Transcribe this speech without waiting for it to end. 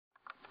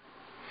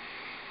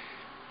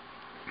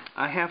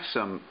I have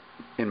some,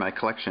 in my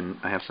collection,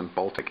 I have some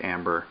Baltic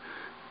amber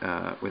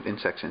with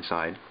insects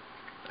inside.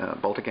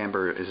 Baltic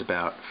amber is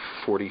about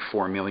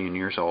 44 million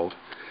years old.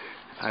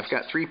 I've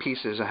got 3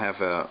 pieces. I have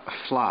a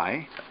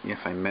fly. If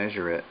I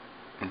measure it,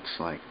 it's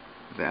like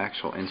the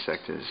actual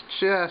insect is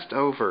just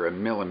over a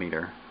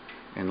millimeter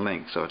in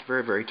length, so it's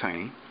very, very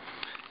tiny.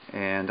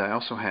 And I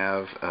also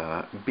have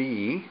a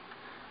bee,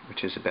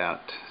 which is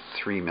about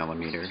 3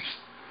 millimeters.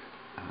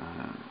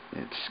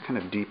 It's kind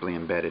of deeply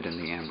embedded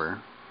in the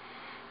amber,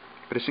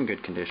 but it's in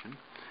good condition.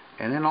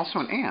 And then also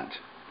an ant,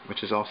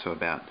 which is also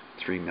about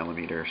 3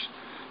 millimeters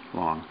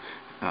long.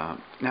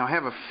 Now I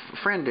have a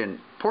friend in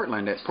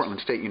Portland at Portland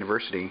State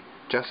University,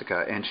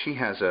 Jessica, and she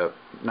has a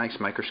nice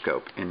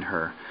microscope in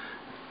her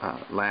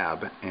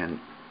lab, and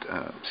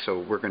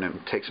so we're going to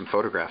take some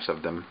photographs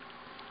of them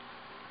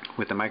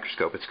with the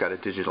microscope. It's got a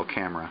digital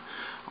camera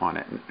on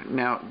it.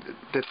 Now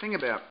the thing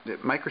about the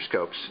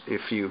microscopes,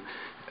 if you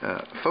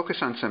focus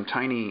on some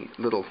tiny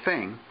little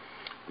thing,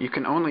 you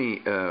can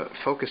only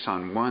focus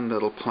on one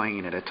little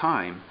plane at a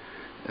time.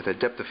 The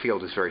depth of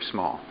field is very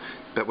small.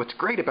 But what's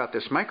great about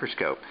this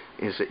microscope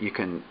is that you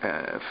can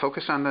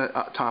focus on the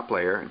top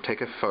layer and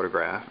take a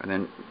photograph, and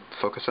then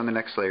focus on the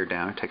next layer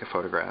down and take a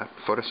photograph.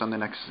 Focus on the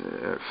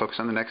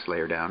next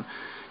layer down,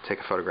 take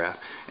a photograph,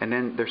 and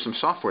then there's some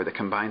software that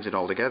combines it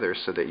all together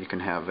so that you can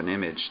have an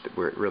image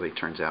where it really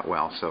turns out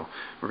well. So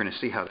we're going to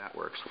see how that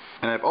works.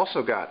 And I've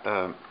also got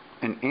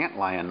an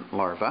antlion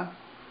larva.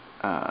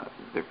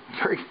 They're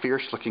very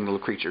fierce-looking little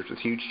creatures with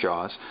huge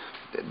jaws.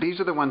 These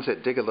are the ones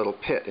that dig a little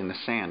pit in the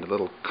sand, a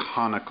little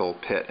conical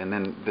pit, and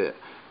then the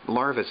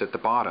larva is at the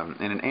bottom,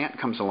 and an ant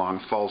comes along,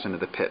 falls into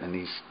the pit, and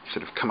these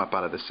sort of come up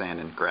out of the sand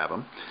and grab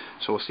them.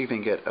 So we'll see if we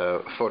can get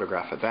a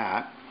photograph of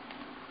that.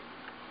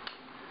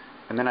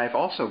 And then I've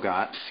also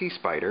got sea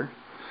spider.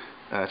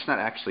 It's not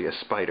actually a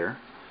spider.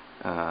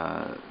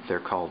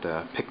 They're called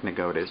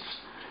pycnogonids.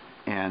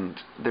 And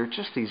they're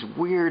just these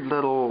weird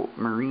little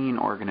marine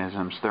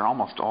organisms. They're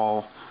almost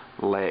all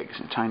legs,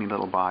 a tiny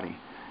little body.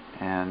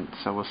 And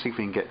so we'll see if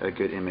we can get a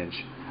good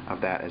image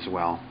of that as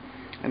well.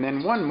 And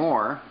then one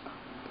more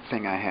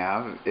thing I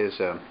have is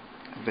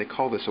they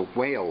call this a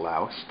whale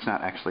louse. It's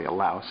not actually a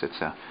louse,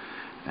 it's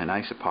an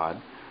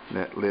isopod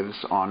that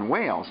lives on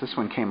whales. This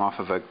one came off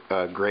of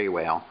a gray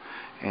whale.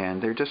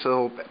 And they're just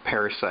little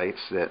parasites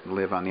that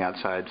live on the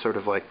outside, sort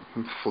of like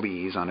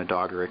fleas on a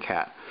dog or a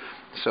cat.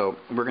 So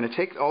we're going to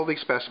take all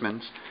these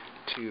specimens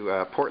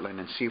to Portland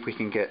and see if we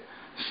can get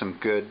some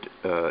good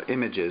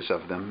images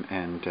of them,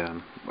 and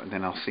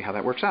then I'll see how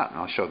that works out, and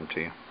I'll show them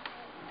to you.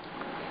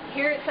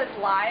 Here it says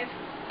live.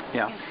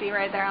 Yeah. You can see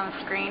right there on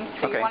the screen.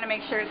 So okay. You want to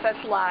make sure it says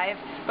live,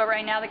 but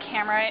right now the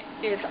camera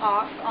is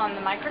off on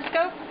the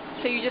microscope,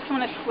 so you just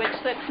want to switch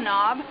this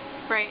knob.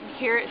 Right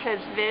here it says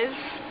viz.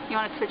 You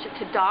want to switch it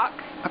to dock.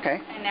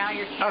 Okay. And now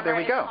your camera there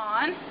we go. is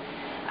on.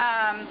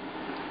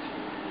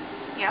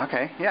 Yeah.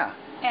 Okay, yeah.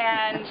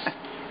 And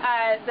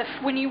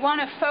when you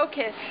want to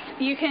focus,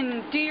 you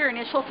can do your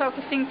initial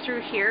focusing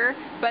through here,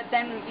 but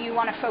then you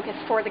want to focus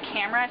for the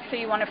camera, so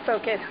you want to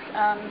focus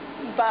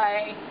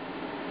by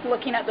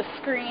looking at the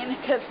screen,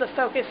 because the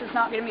focus is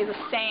not going to be the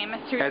same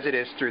through as it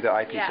is through the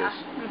eyepieces. Yeah.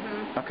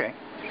 Mm-hmm. Okay.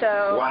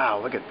 So.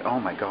 Wow, look at, oh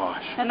my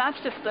gosh. And that's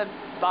just the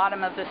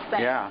bottom of this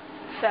thing. Yeah.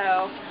 So.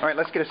 All right,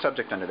 let's get a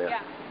subject under there.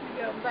 Yeah.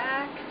 Go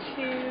back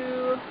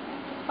to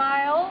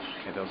files.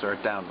 Okay, those are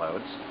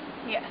downloads.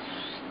 Yes.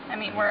 I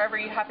mean, wherever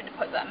you happen to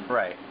put them.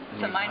 Right.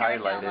 So mine are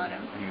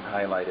downloaded. You've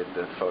highlighted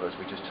the photos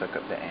we just took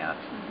of the ant.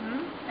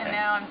 And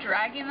now I'm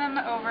dragging them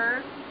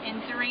over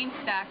into Rain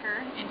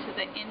Stacker into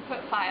the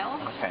input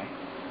files. Okay.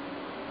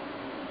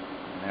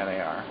 And there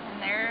they are.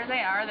 And there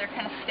they are. They're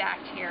kind of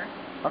stacked here.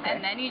 Okay.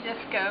 And then you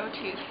just go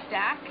to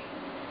stack,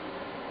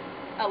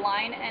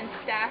 align and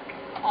stack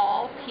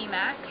all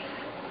PMAX.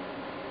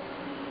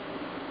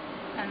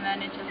 And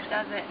then it just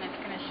does it, and it's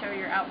going to show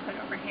your output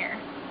over here.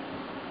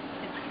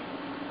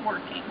 It's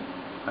working.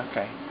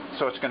 Okay.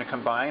 So it's going to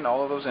combine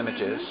all of those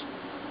images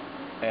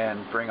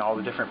and bring all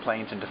the different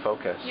planes into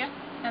focus. Yep.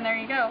 And there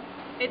you go.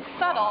 It's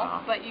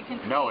subtle, but you can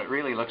see. No, it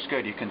really looks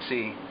good. You can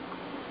see.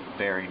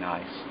 Very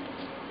nice.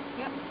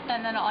 Yep.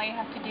 And then all you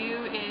have to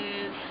do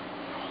is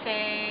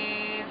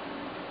save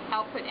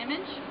output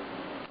image,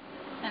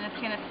 and it's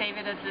going to save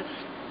it as this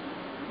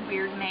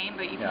weird name,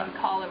 but you can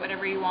call it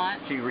whatever you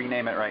want. Can you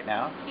rename it right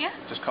now? Yeah.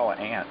 Just call it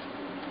Ant.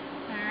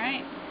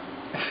 Alright.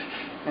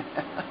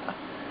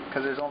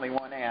 Because there's only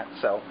one ant,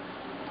 so.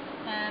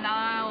 And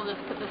I'll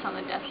just put this on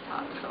the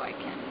desktop so I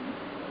can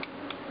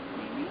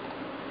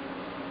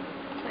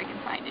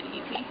find it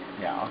easy.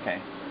 Yeah,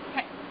 okay.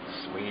 Okay.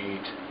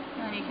 Sweet.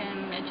 And then you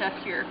can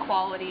adjust your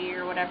quality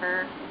or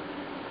whatever.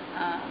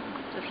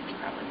 This is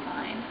probably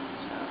fine.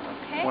 So,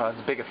 okay. Well,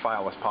 as big a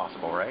file as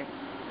possible, right?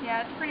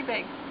 Yeah, it's pretty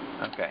big.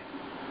 Okay.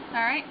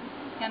 Alright,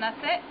 and that's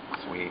it.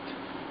 Sweet.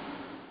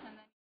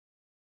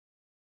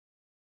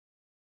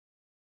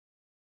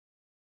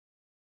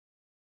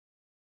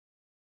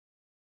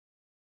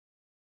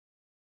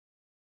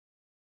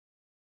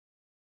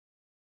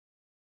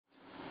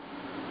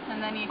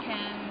 And then you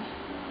can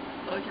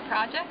load your your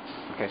project.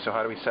 Okay, so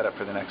how do we set up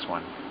for the next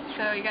one?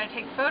 So you got to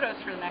take photos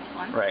for the next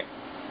one. Right.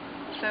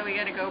 So we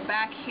got to go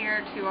back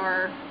here to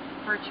our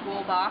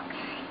virtual box,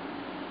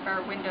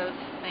 our Windows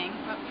thing.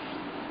 Oops.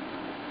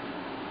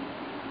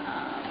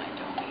 I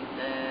don't need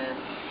this.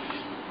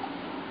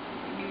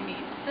 You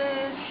need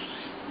this.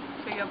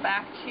 So you go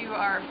back to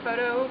our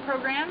photo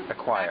program.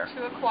 Acquire. Back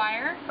to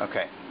acquire.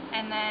 Okay.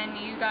 And then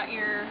you got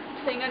your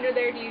thing under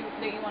there that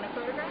you want to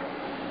photograph.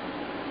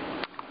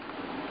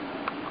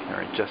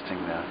 We're adjusting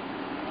the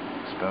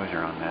exposure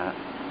on that.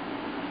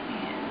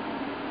 Yeah.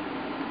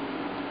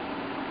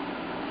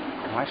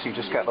 Oh, I see you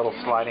just got little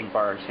sliding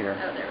bars here.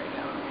 Oh, there we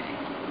go. Okay.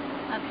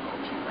 That's a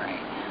little too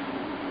bright.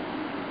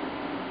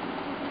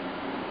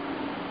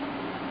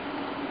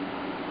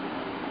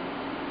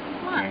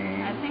 Come on.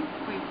 Okay. I think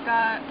we've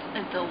got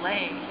a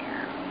delay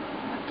here.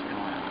 What's going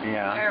on?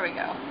 Yeah. There we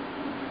go.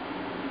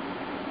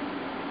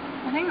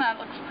 I think that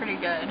looks pretty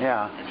good.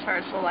 Yeah. As far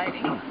as the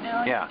lighting.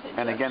 Now Yeah.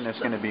 And again, there's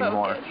going to be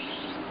more.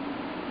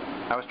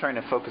 I was trying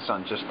to focus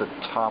on just the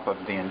top of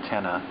the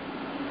antenna.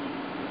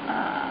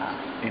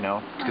 You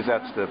know, because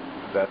that's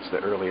the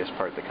earliest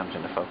part that comes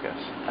into focus.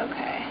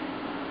 Okay.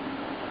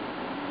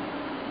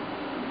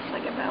 Looks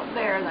like about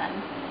there then.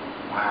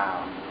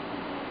 Wow.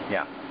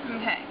 Yeah.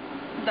 Okay.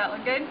 Does that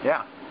look good?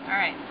 Yeah. All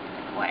right.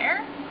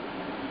 Where?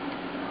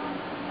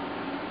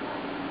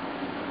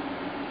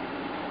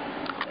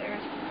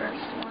 There's the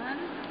first one.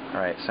 All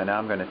right. So now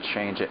I'm going to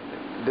change it.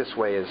 This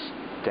way is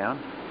down?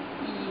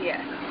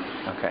 Yes.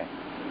 Okay.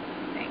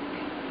 I think.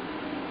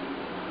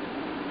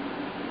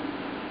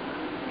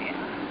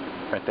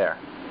 Yeah. Right there.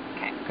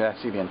 Okay. Okay, I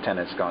see the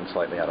antenna's gone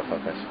slightly out of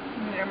focus.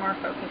 They're more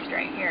focused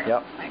right here.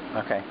 Yep.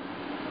 Like. Okay.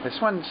 This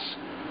one's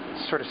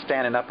sort of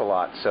standing up a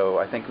lot, so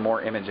I think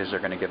more images are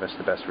going to give us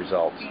the best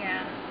results.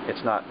 Yeah.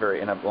 It's not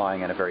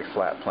lying in a very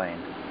flat plane.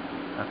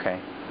 Okay.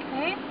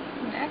 Okay.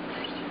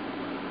 Next.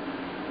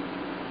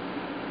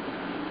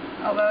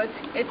 Although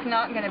it's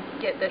not going to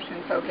get this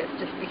in focus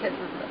just because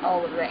of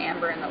all of the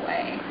amber in the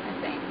way, I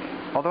think.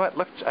 Although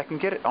I can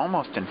get it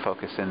almost in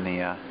focus in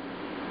the.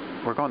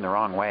 We're going the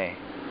wrong way.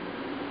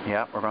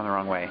 Yep, we're going the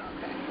wrong way.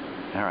 Okay.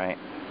 All right.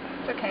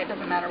 It's okay. It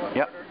doesn't matter what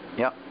Yep. order.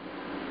 Yep.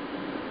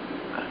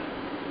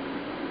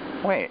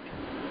 Wait.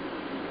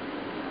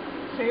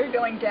 So you're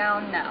going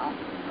down now.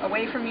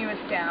 Away from you is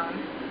down.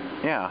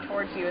 Yeah.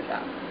 Towards you is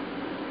up.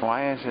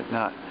 Why is it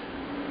not?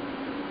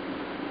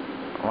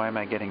 Why am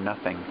I getting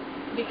nothing?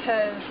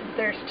 Because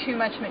there's too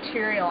much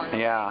material in the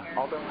Yeah.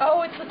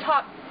 Oh, it's the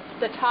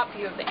top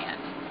view of the ant.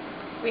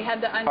 We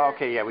had the under. Oh,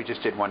 okay, yeah, we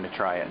just did one to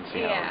try it and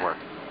see how it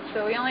worked.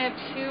 So we only have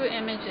 2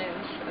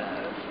 images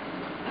of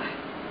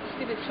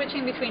stupid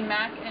switching between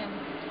Mac and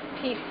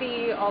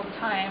PC all the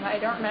time. I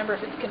don't remember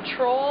if it's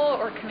Control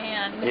or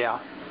Command. Yeah.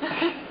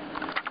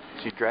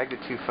 So you drag the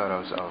 2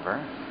 photos over.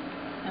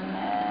 And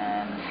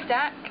then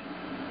stack.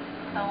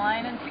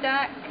 Align and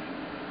stack.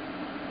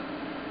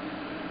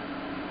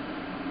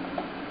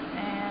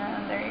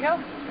 And there you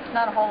go. It's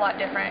not a whole lot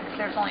different because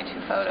there's only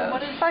 2 photos. So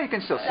what is you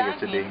can still see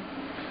it's a D.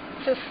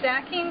 So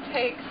stacking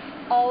takes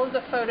all of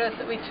the photos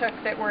that we took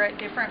that were at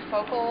different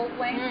focal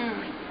lengths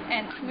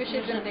and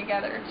smooshes them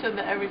together. So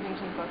that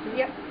everything's in focus?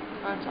 Yep.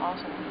 That's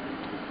awesome.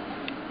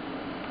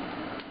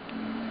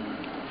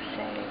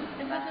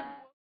 Save that.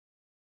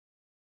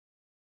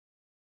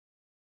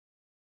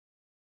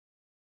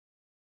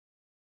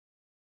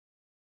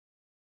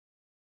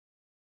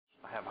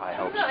 I have high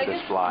hopes I for this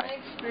guess fly. my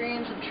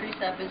experience of tree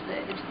sap is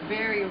that it's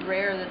very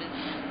rare that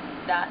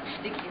it's that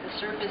sticky. The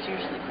surface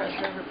usually crushes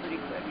over pretty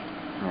quick.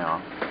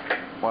 Yeah.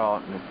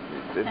 Well,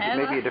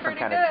 maybe a different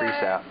kind of tree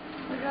sap.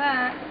 Look at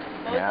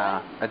that.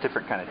 Yeah, a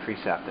different kind of tree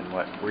sap than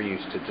what we're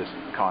used to, just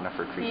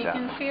conifer tree sap.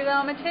 You can see the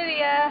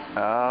Almatidia.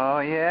 Oh,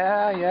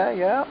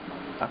 yeah.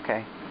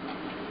 Okay.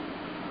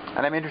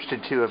 And I'm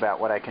interested, too, about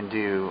what I can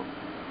do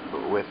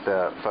with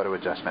the photo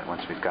adjustment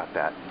once we've got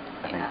that.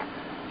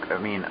 I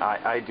mean,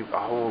 I do a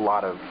whole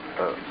lot of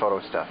photo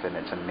stuff, and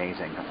it's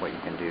amazing what you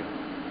can do.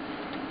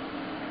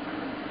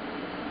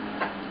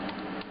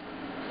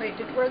 Wait,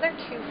 were there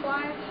 2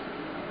 flies?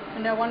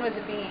 No, one was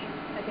a bee.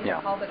 I think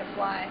I called it a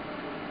fly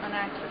on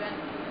accident.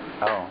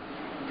 Oh.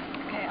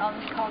 Okay, I'll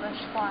just call this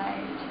fly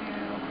 2,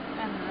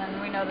 and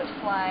then we know that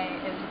fly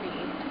is bee,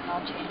 and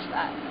I'll change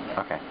that a bit.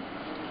 Okay.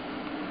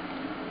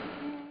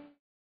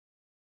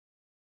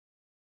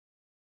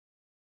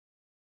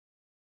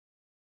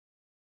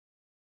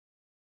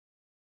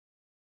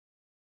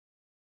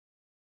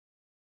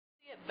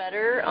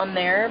 Better on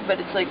there, but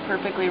it's like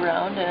perfectly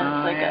round and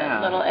it's like a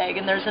little egg,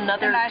 and there's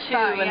another 2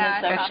 in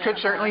this section. It could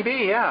certainly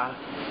be, yeah.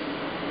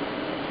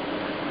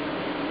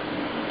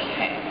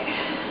 Okay.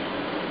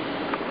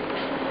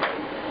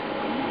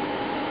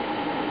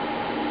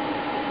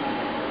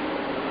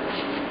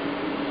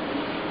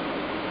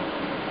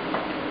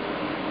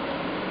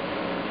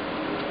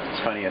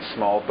 It's funny, a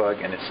small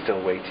bug and it's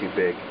still way too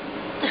big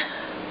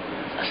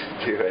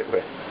to do it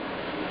with.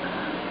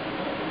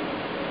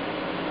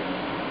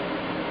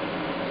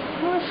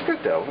 Well, that's good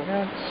though. We're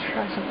going to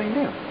try something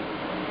new.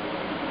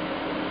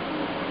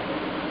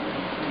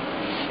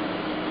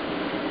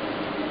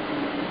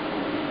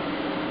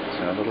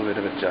 a little bit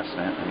of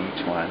adjustment on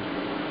each one.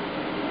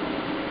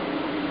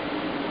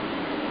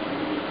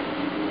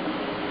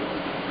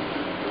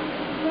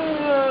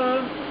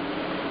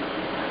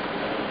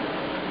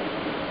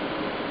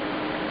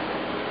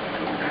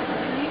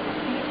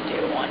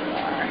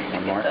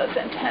 Get those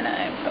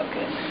antennae in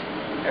focus.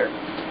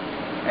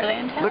 Are they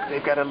antennae? Look,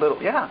 they've got a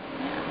little, yeah.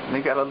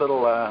 They've got a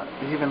little,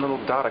 even a little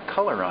dot of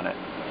color on it.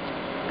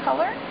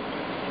 Color?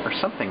 Or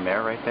something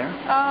there, right there.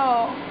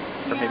 Oh.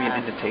 Or maybe an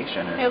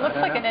indentation. Or, it looks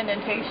like an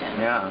indentation.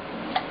 Yeah.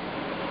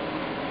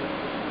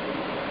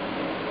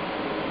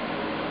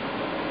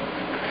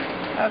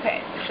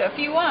 Okay, so if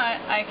you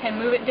want, I can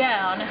move it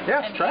down.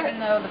 Yeah, and try even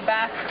though the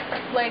back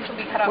legs will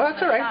be cut off. Well,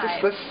 that's on the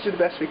alright. side. Let's do the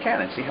best we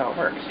can and see how it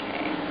works.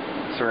 Okay.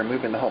 So we're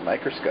moving the whole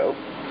microscope,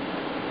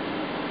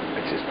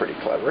 which is pretty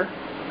clever.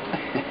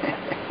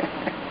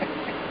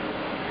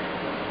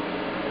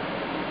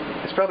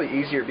 It's probably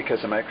easier because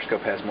the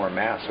microscope has more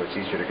mass, so it's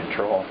easier to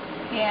control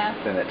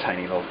than that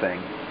tiny little thing.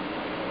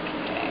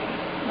 Okay.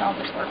 And I'll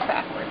just work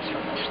backwards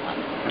from this one.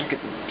 I could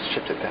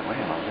shift it that way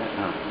a little bit.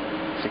 Oh.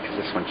 See, because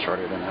this one's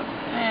shorter than that one.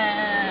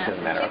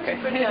 Doesn't matter, okay.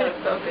 It's pretty out of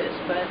focus,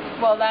 but...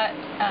 Well, that...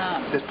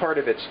 This part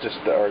of it's just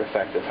the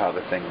artifact of how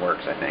the thing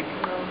works, I think.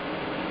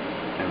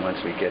 And once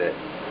we get it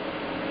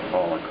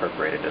all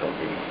incorporated, it'll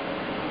be...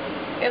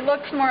 It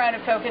looks more out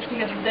of focus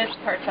because this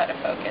part's out of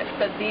focus,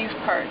 but these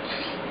parts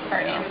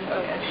are in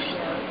focus.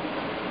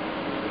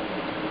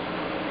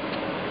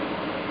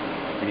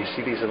 And you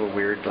see these little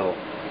weird little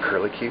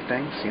curlicue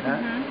things? See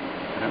that?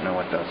 I don't know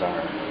what those are.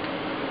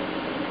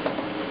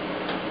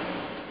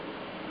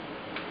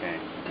 Okay,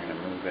 we're going to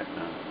move it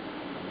now.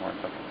 More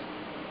focus.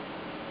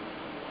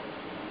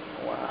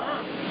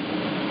 Wow.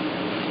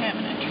 Okay, I'm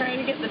going to try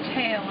to get the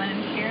tail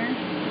end here.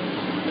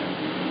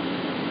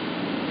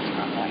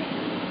 Wrong way.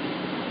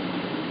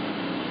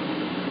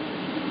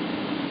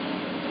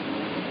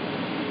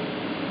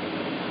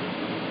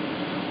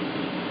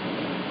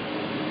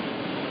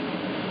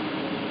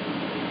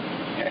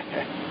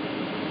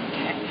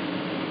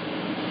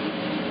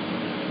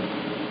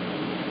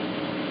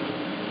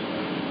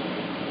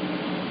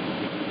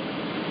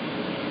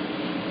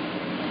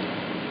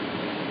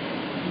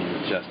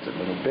 Adjust it a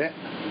little bit.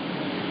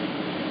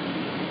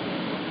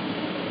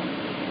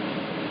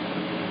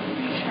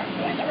 Make sure I'm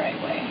going the right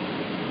way.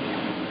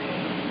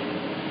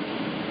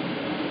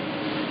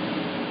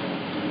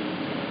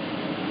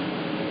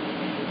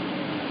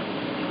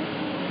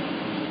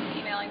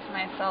 Emailing to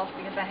myself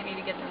because I need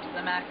to get them to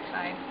the Mac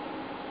side.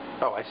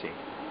 Oh, I see.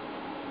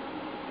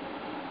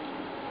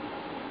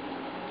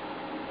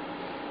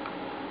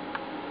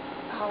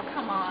 Oh,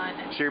 come on.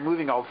 So you're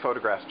moving all the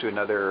photographs to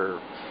another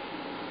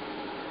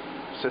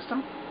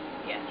system?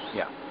 Yes.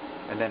 Yeah.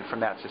 And then from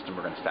that system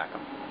we're going to stack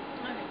them.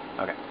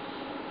 Okay. Okay.